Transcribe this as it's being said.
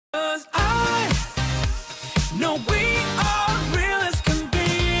'Cause I know we are real as can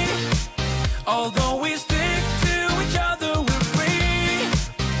be. Although we stick to each other, we're free.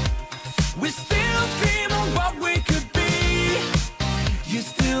 We still dream of what we could be. You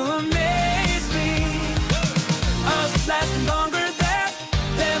still amaze me. Us lasting longer than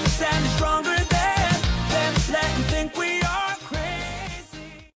them, standing stronger than them. Let them think we are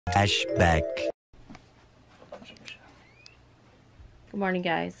crazy. Flashback. Good morning,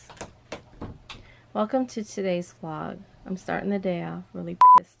 guys. Welcome to today's vlog. I'm starting the day off really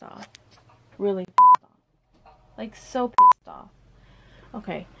pissed off. Really pissed off. Like, so pissed off.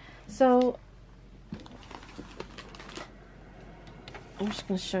 Okay, so I'm just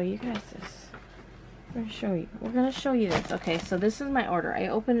going to show you guys this. We're going to show you this. Okay, so this is my order. I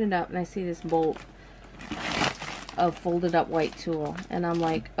open it up and I see this bolt of folded up white tulle. And I'm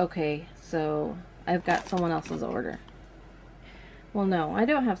like, okay, so I've got someone else's order. Well, no, I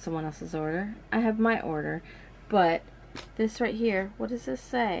don't have someone else's order. I have my order. But this right here, what does this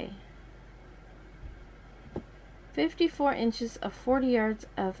say? 54 inches of 40 yards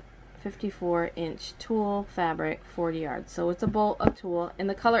of 54-inch tulle fabric, 40 yards. So it's a bolt of tulle, and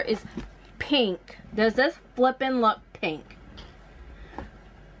the color is pink. Does this flippin' look pink?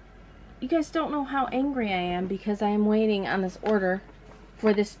 You guys don't know how angry I am because I am waiting on this order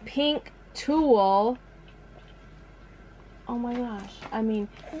for this pink tulle. Oh my gosh. I mean,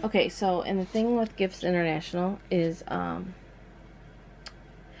 okay, so, and the thing with Gifts International is,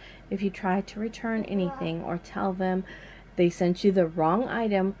 if you try to return anything or tell them they sent you the wrong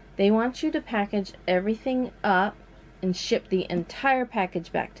item, they want you to package everything up and ship the entire package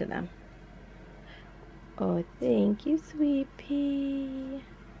back to them. Oh, thank you, sweet pea.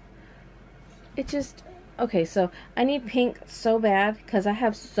 It just, okay, so I need pink so bad because I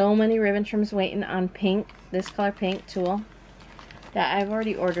have so many ribbon trims waiting on pink, this color pink tulle, that I've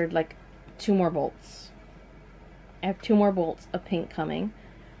already ordered like 2 more bolts. I have 2 more bolts of pink coming,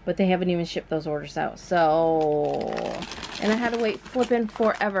 but they haven't even shipped those orders out. So, and I had to wait flipping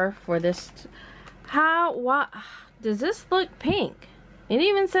forever for this. What does this look pink? It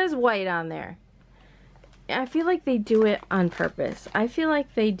even says white on there. I feel like they do it on purpose. I feel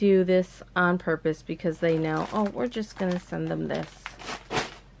like they do this on purpose because they know, oh, we're just gonna send them this.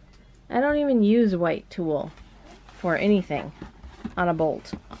 I don't even use white tulle for anything on a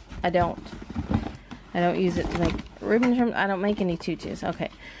bolt. I don't use it to make ribbon trim. I don't make any tutus. Okay,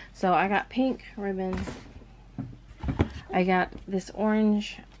 so I got pink ribbon. I got this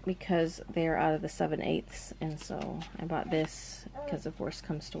orange because they're out of the 7/8, and so I bought this because if worst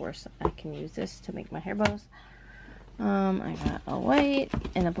comes to worst, I can use this to make my hair bows. I got a white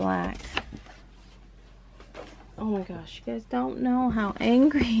and a black. Oh my gosh, you guys don't know how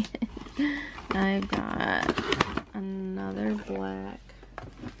angry I've got another black.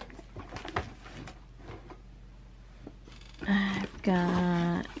 I've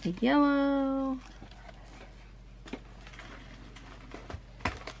got a yellow.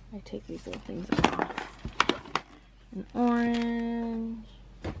 I take these little things off. An orange,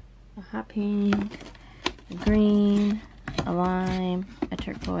 a hot pink, a green, a lime, a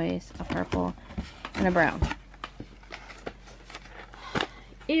turquoise, a purple, and a brown.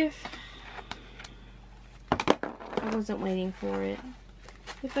 If I wasn't waiting for it,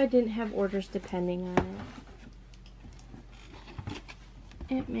 if I didn't have orders depending on it,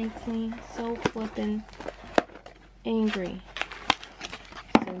 it makes me so flippin' angry.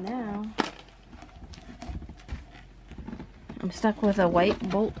 So now I'm stuck with a white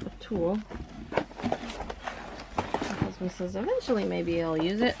bolt of tulle. My husband says eventually maybe I'll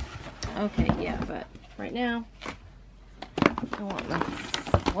use it. Okay, yeah, but right now I want my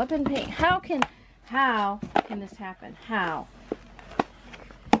flippin' pink. How can this happen? How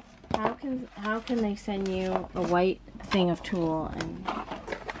can they send you a white thing of tulle and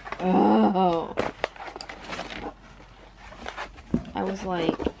oh, I was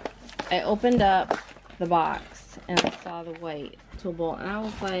like, I opened up the box and I saw the white tulle bolt and I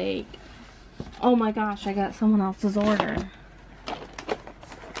was like, oh my gosh, I got someone else's order.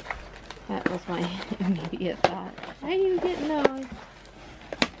 That was my immediate thought. Why are you getting those?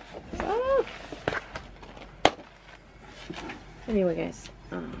 Oh. Anyway, guys,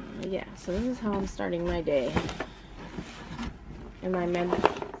 yeah, so this is how I'm starting my day. And my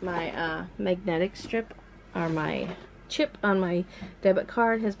magnetic strip, or my chip on my debit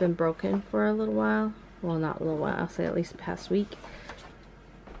card has been broken for a little while. Well, not a little while, I'll say at least the past week.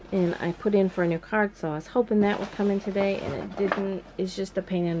 And I put in for a new card, so I was hoping that would come in today, and it didn't. It's just a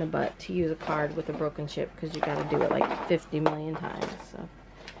pain in the butt to use a card with a broken chip because you got to do it like 50 million times. So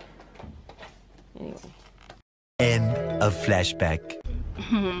anyway. End of flashback.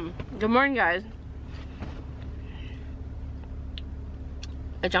 Good morning, guys.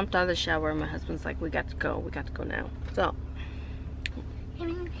 I jumped out of the shower and my husband's like, we got to go now. So,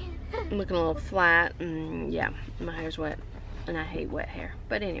 I'm looking a little flat, and yeah, my hair's wet, and I hate wet hair.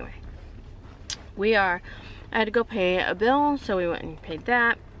 But anyway, I had to go pay a bill, so we went and paid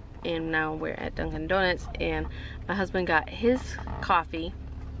that, and now we're at Dunkin' Donuts, and my husband got his coffee,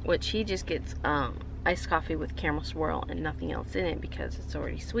 which he just gets iced coffee with caramel swirl and nothing else in it because it's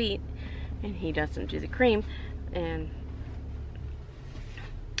already sweet, and he doesn't do the cream. And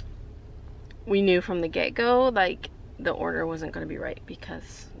we knew from the get-go, like, the order wasn't going to be right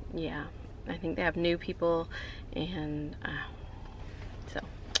because, yeah, I think they have new people, and so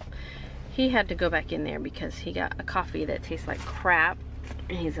he had to go back in there because he got a coffee that tastes like crap,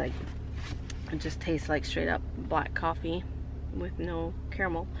 and he's like, it just tastes like straight up black coffee with no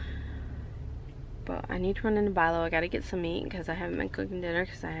caramel. But I need to run into Bilo. I gotta get some meat because I haven't been cooking dinner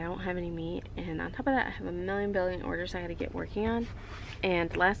because I don't have any meat. And on top of that, I have a billion orders I gotta get working on.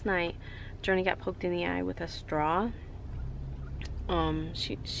 And last night, Journey got poked in the eye with a straw.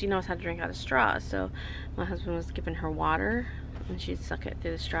 She knows how to drink out of straw, so my husband was giving her water and she'd suck it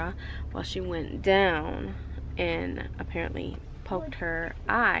through the straw while she went down and apparently poked her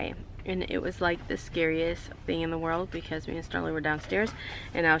eye. And it was like the scariest thing in the world because me and Sterling were downstairs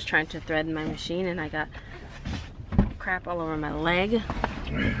and I was trying to thread my machine and I got crap all over my leg.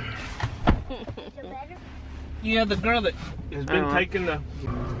 Yeah, the girl that has been taking the...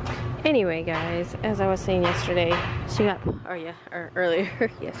 Anyway, guys, as I was saying yesterday, she got,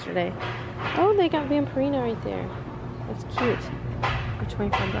 earlier yesterday. Oh, they got Vampirina right there. That's cute. For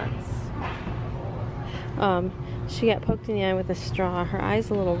 25 bucks. She got poked in the eye with a straw. Her eye's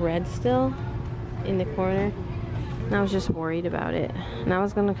a little red still in the corner. And I was just worried about it. And I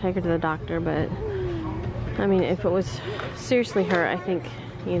was going to take her to the doctor, but I mean, if it was seriously her, I think,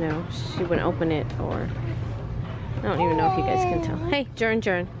 you know, she wouldn't open it, or I don't even know if you guys can tell. Hey, Jern.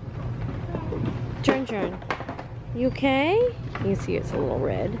 You okay? You can see it's a little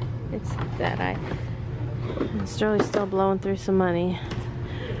red. It's that eye. And Sterling's still blowing through some money.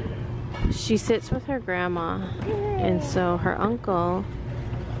 She sits with her grandma, and so her uncle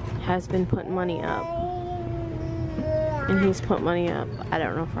has been putting money up, and he's put money up, I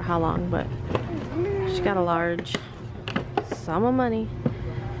don't know for how long, but she got a large sum of money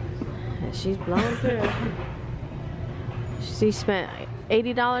that she's blowing through. She spent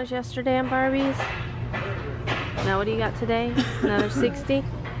 $80 yesterday on Barbies. Now what do you got today? Another 60?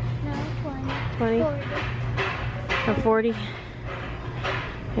 No, 20? Or 40?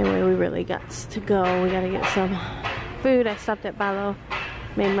 Anyway, we really got to go. We gotta get some food. I stopped at Bilo,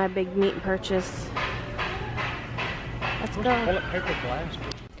 made my big meat purchase. Let's go.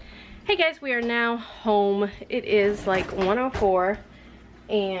 Hey guys, we are now home. It is like 1:04,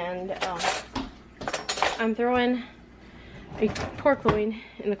 and I'm throwing a pork loin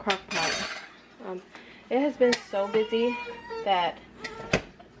in the crock pot. It has been so busy that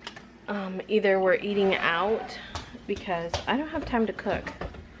either we're eating out because I don't have time to cook.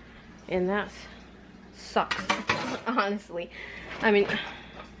 And that sucks, honestly. I mean,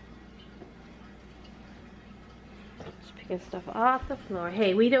 just picking stuff off the floor.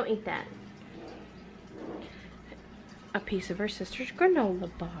 Hey, we don't eat that. A piece of her sister's granola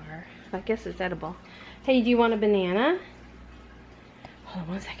bar. I guess it's edible. Hey, do you want a banana? Hold on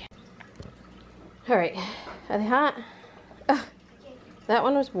one second. All right, are they hot? Ugh. That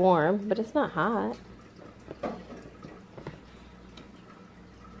one was warm, but it's not hot.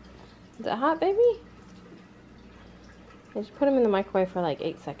 Is it hot, baby? I just put them in the microwave for like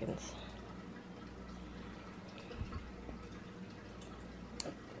 8 seconds.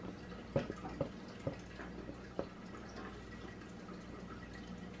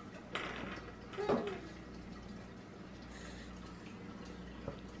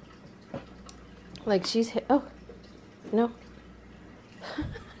 Like oh, no.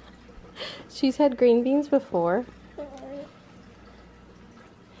 She's had green beans before.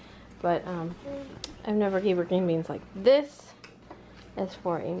 But I've never gave her green beans like this. As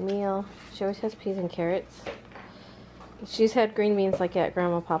for a meal, she always has peas and carrots. She's had green beans like at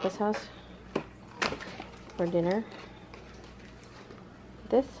Grandma Papa's house for dinner.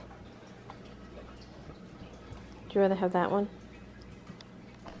 This. Would you rather have that one?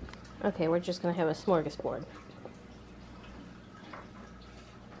 Okay, we're just gonna have a smorgasbord.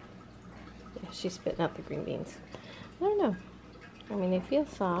 Yeah, she's spitting out the green beans. I don't know. I mean, they feel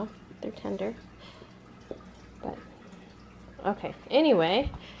soft. They're tender. But, okay.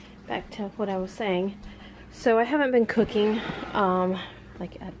 Anyway, back to what I was saying. So, I haven't been cooking,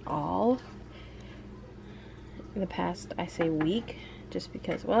 like, at all in the past, I say, week. just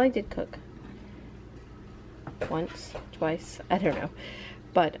because, well, I did cook once, twice, I don't know.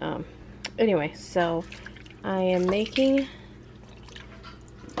 But anyway, so I am making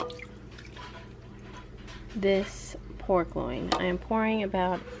this pork loin. I am pouring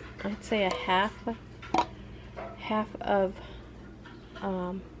about, I'd say, a half of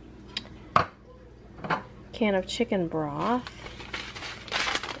can of chicken broth.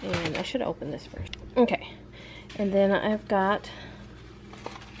 And I should open this first. Okay, and then I've got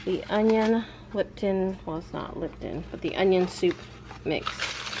the onion Lipton, well, it's not Lipton, but the onion soup mix.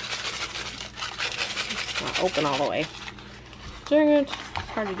 It's not open all the way. Dang it, it's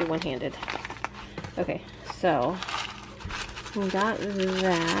hard to do one-handed. Okay, so we got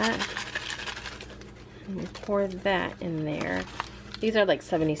that. And we poured that in there. These are like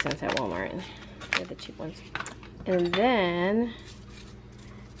 70 cents at Walmart. They're the cheap ones. And then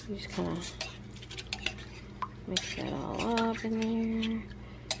you just kind of mix that all up in there.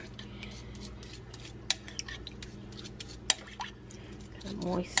 Kind of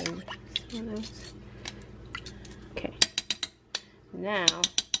moisten some of those. Okay. Now, let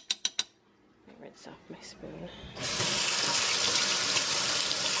me rinse off my spoon.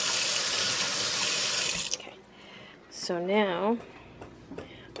 Okay. So now,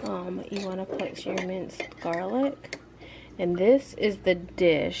 you want to put your minced garlic. And this is the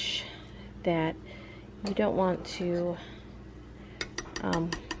dish that you don't want to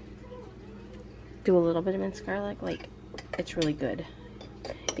do a little bit of minced garlic. Like, it's really good.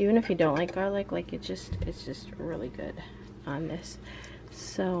 Even if you don't like garlic, like it's just really good on this.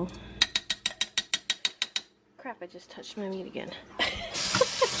 So, crap, I just touched my meat again.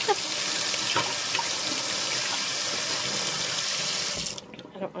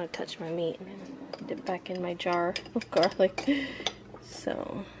 I don't want to touch my meat and then dip back in my jar of garlic.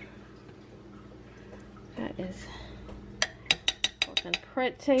 So that is looking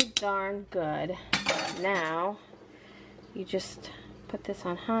pretty darn good. Now you just put this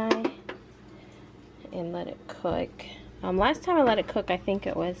on high and let it cook. Last time I let it cook, I think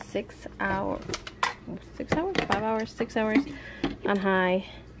it was 6 hours, 5 hours, 6 hours on high.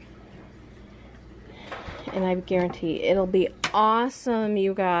 And I guarantee it'll be awesome,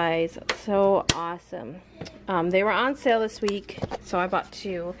 you guys. So awesome. They were on sale this week, so I bought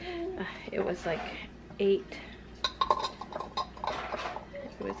 2. It was like 8.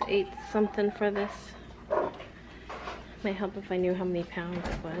 It was 8 something for this. Might help if I knew how many pounds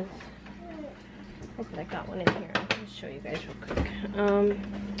it was. Hope I got one in here. I'll just show you guys real quick.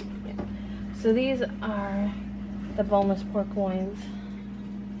 Yeah. So these are the boneless pork loins.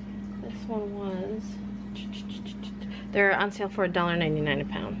 This one was, they're on sale for $1.99 a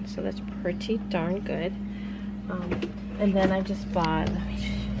pound, so that's pretty darn good. And then I just bought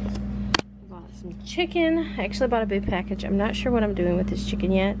some chicken. I actually bought a big package. I'm not sure what I'm doing with this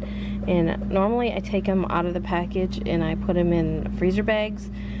chicken yet. And normally I take them out of the package and I put them in freezer bags.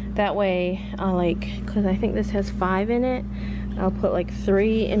 That way, because I think this has 5 in it, I'll put like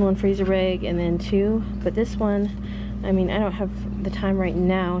 3 in one freezer bag and then 2. But this one, I mean, I don't have the time right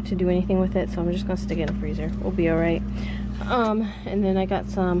now to do anything with it, so I'm just gonna stick it in the freezer. We'll be alright. And then I got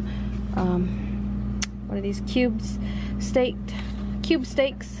some, what are these, cube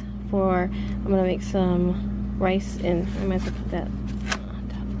steaks for, I'm gonna make some rice, and I might as well put that on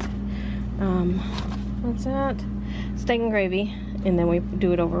top. What's that? Steak and gravy, and then we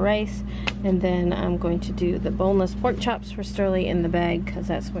do it over rice. And then I'm going to do the boneless pork chops for Sterling in the bag, because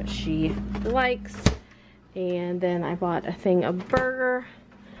that's what she likes. And then I bought a thing of burger,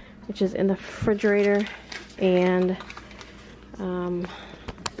 which is in the refrigerator, and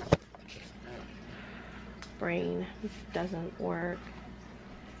brain doesn't work.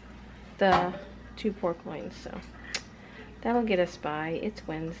 The 2 pork loins, so that'll get us by. It's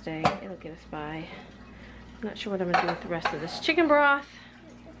Wednesday, it'll get us by. I'm not sure what I'm gonna do with the rest of this chicken broth.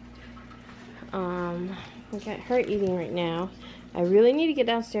 We got her eating right now. I really need to get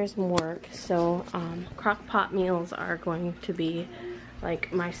downstairs and work, so crock pot meals are going to be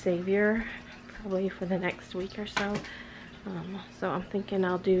like my savior probably for the next week or so. So I'm thinking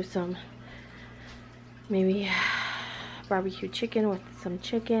I'll do some maybe barbecue chicken with some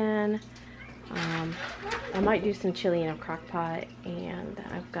chicken. I might do some chili in a crock pot, and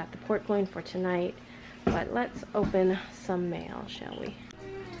I've got the pork loin for tonight. But let's open some mail, shall we?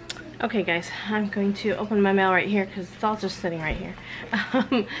 Okay guys, I'm going to open my mail right here because it's all just sitting right here.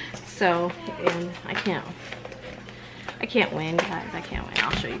 And I can't win, guys. I can't win.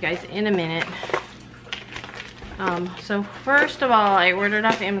 I'll show you guys in a minute. So first of all, I ordered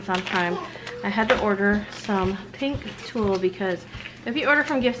off Amazon Prime. I had to order some pink tulle because if you order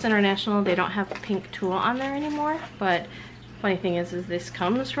from Gifts International, they don't have pink tulle on there anymore. But funny thing is this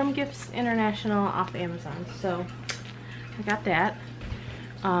comes from Gifts International off Amazon, so I got that.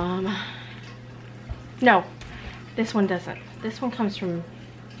 No, this one doesn't. This one comes from,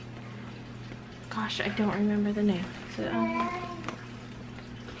 gosh, I don't remember the name.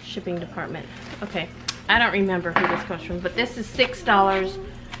 Shipping department. Okay, I don't remember who this comes from, but this is $6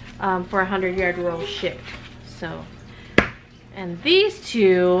 for a 100-yard roll shipped. So, and these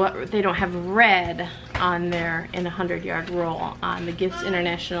two, they don't have red on there in a 100-yard roll on the Gifts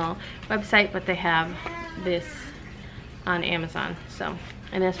International website, but they have this on Amazon. So,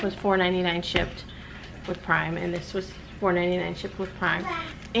 and this was $4.99 shipped with Prime, and this was $4.99 shipped with Prime.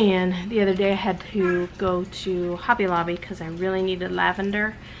 And the other day I had to go to Hobby Lobby because I really needed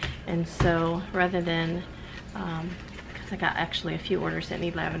lavender, and so rather than because I got actually a few orders that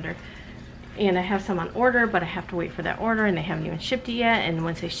need lavender, and I have some on order, but I have to wait for that order, and they haven't even shipped it yet. And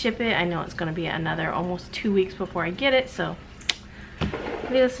once they ship it, I know it's going to be another almost 2 weeks before I get it. So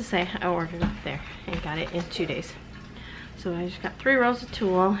needless to say, I ordered up there and got it in 2 days. So I just got 3 rolls of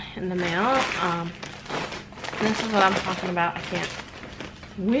tulle in the mail. This is what I'm talking about. I can't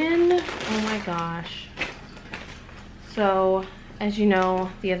win. Oh my gosh. So as you know,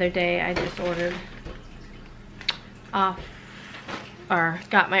 the other day I just ordered off, or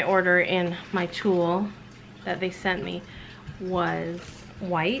got my order, and my tulle that they sent me was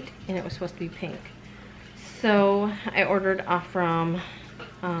white and it was supposed to be pink. So I ordered off from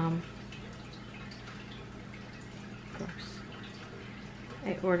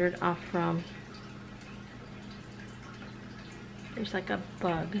there's like a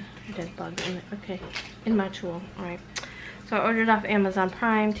bug, dead bug in it. Okay, in my tulle. All right, so I ordered off Amazon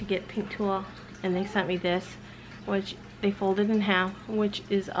Prime to get pink tulle, and they sent me this, which they folded in half, which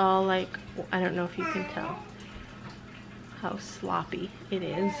is all like, I don't know if you can tell how sloppy it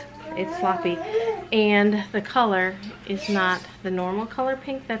is. It's sloppy, and the color is not the normal color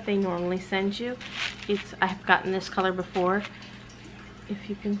pink that they normally send you. I've gotten this color before. If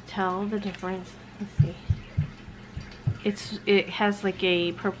you can tell the difference, let's see. It has like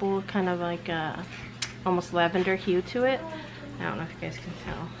a purple, kind of like a almost lavender hue to it. I don't know if you guys can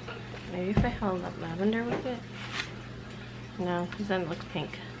tell. Maybe if I held up lavender with it. No, because then it looks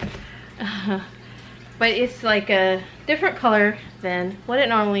pink. But it's like a different color than what it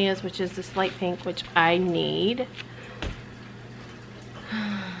normally is, which is this light pink, which I need.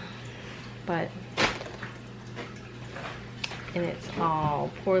 But, and it's all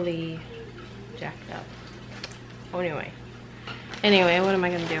poorly jacked up. Oh, anyway, what am I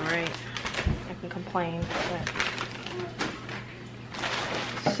gonna do, right? I can complain, but.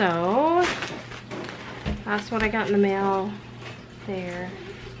 So that's what I got in the mail there.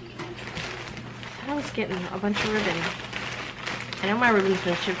 I was getting a bunch of ribbon. I know my ribbon's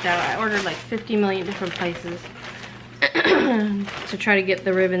been shipped out. I ordered like 50 million different places to try to get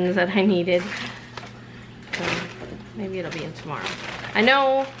the ribbons that I needed. So maybe it'll be in tomorrow. I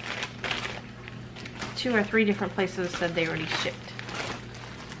know 2 or 3 different places said they already shipped.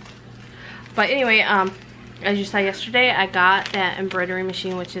 But anyway, as you saw yesterday, I got that embroidery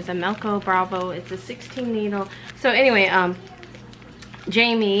machine, which is a Melco Bravo. It's a 16 needle. So anyway,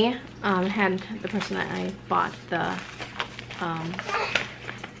 Jamie had the person that I bought the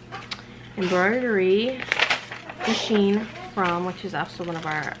embroidery machine from, which is also one of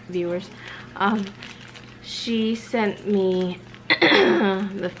our viewers. She sent me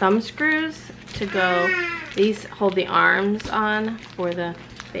the thumb screws to go. These hold the arms on for the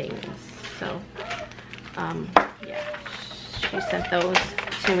things. So yeah, she sent those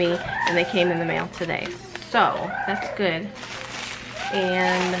to me, and they came in the mail today. So that's good.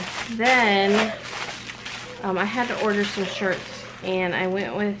 And then I had to order some shirts, and I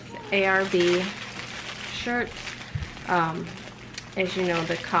went with ARB shirts. As you know,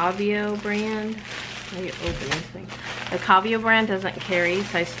 the Campobello brand. Let me open this thing. The Campobello brand doesn't carry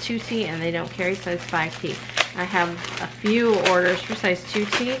size 2T, and they don't carry size 5T. I have a few orders for size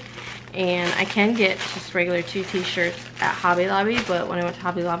 2T, and I can get just regular 2T shirts at Hobby Lobby, but when I went to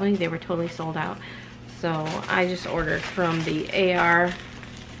Hobby Lobby, they were totally sold out. So I just ordered from the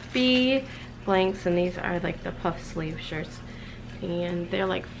ARB blanks, and these are like the puff sleeve shirts, and they're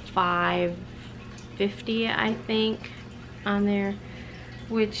like $5.50, I think, on there,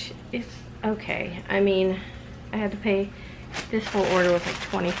 which is okay. I mean, I had to pay, this whole order was like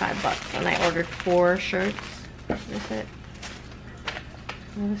 25 bucks, and I ordered 4 shirts. Is it?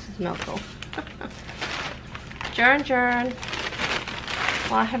 Oh, this is Melco. Jern.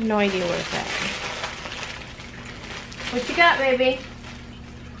 Well, I have no idea where it's at. What you got, baby?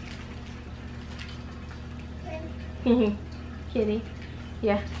 Kitty.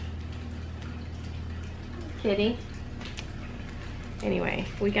 Yeah. Kitty. Anyway,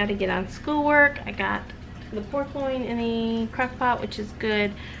 we got to get on schoolwork. I got the pork loin in the crock pot, which is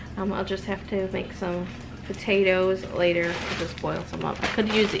good. I'll just have to make some potatoes later. I'll just boil some up. I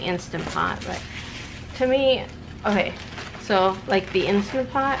could use the Instant Pot, but to me, okay, so like the Instant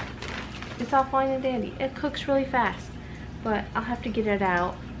Pot, it's all fine and dandy. It cooks really fast, but I'll have to get it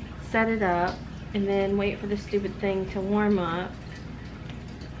out, set it up, and then wait for the stupid thing to warm up.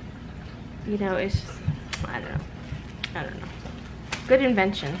 You know, it's just, I don't know. Good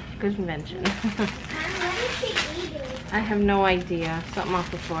invention. Good invention. I have no idea. Something off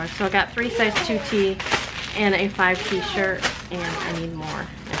the floor. So I got 3 size 2T and a 5T shirt, and I need more.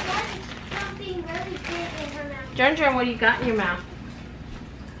 Jern, what do you got in your mouth?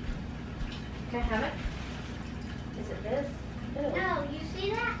 Can I have it? Is it this? Ew. No, you see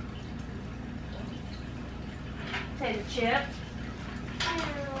that? Potato chip.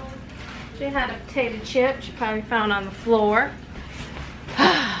 She had a potato chip she probably found on the floor.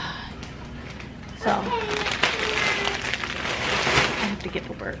 So, I have to get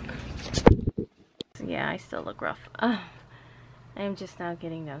to work. So yeah, I still look rough. I am just now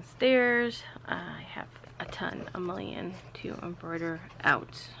getting downstairs. I have a million to embroider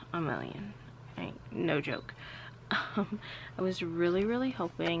out. A million. No joke. I was really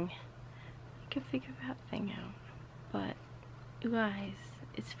hoping I could figure that thing out. But, you guys,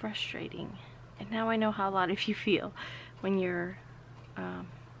 it's frustrating. And now I know how a lot of you feel when you're,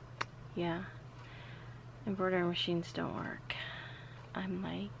 yeah, embroidery machines don't work. I'm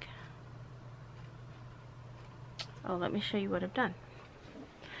like, oh, let me show you what I've done.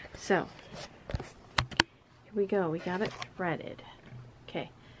 So, here we go. We got it threaded. Okay.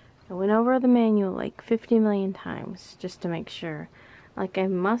 I went over the manual like 50 million times just to make sure. Like, I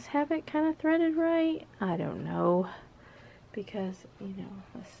must have it kind of threaded right. I don't know. Because, you know,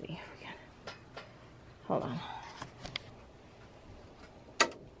 let's see. We got it. Hold on.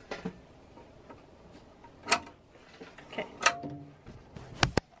 Okay.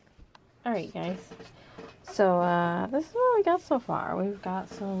 Alright, guys. So, this is what we got so far. We've got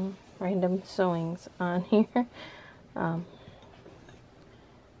some random sewings on here.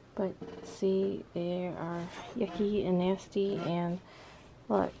 But see, they are yucky and nasty, and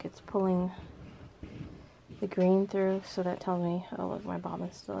look, it's pulling the green through, so that tells me, oh look, my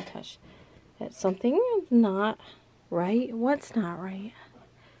bobbin's still attached, that something is not right. What's not right?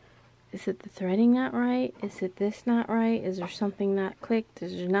 Is it the threading not right? Is it this not right? Is there something not clicked?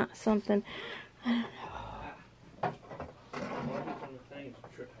 Is there not something? I don't know.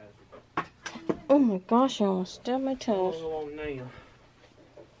 Oh my gosh, I almost stabbed my toes.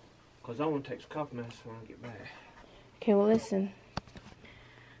 Because I want to take some coffee masks when I get back. Okay, well listen.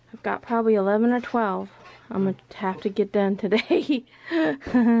 I've got probably 11 or 12. I'm going to have to get done today.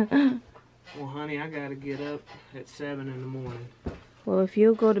 Well, honey, I got to get up at 7 in the morning. Well, if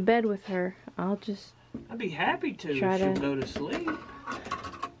you'll go to bed with her, I'll just... I'd be happy to try if she'll go to sleep.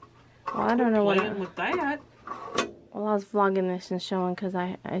 Well, I don't know what... with that. Well, I was vlogging this and showing because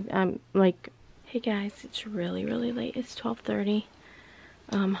I'm like... Hey guys, it's really late. It's 12:30.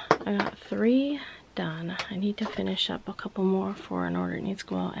 I got 3 done. I need to finish up a couple more for an order that needs to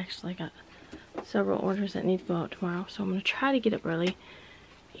go out. Actually, I got several orders that need to go out tomorrow, so I'm going to try to get up early.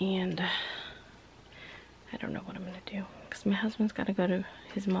 And I don't know what I'm going to do because my husband's got to go to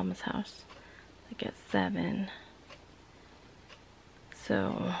his mama's house like at 7.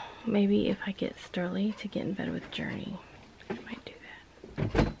 So maybe if I get Sterling to get in bed with Journey, I might do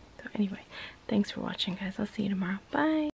that. So anyway, thanks for watching, guys. I'll see you tomorrow. Bye.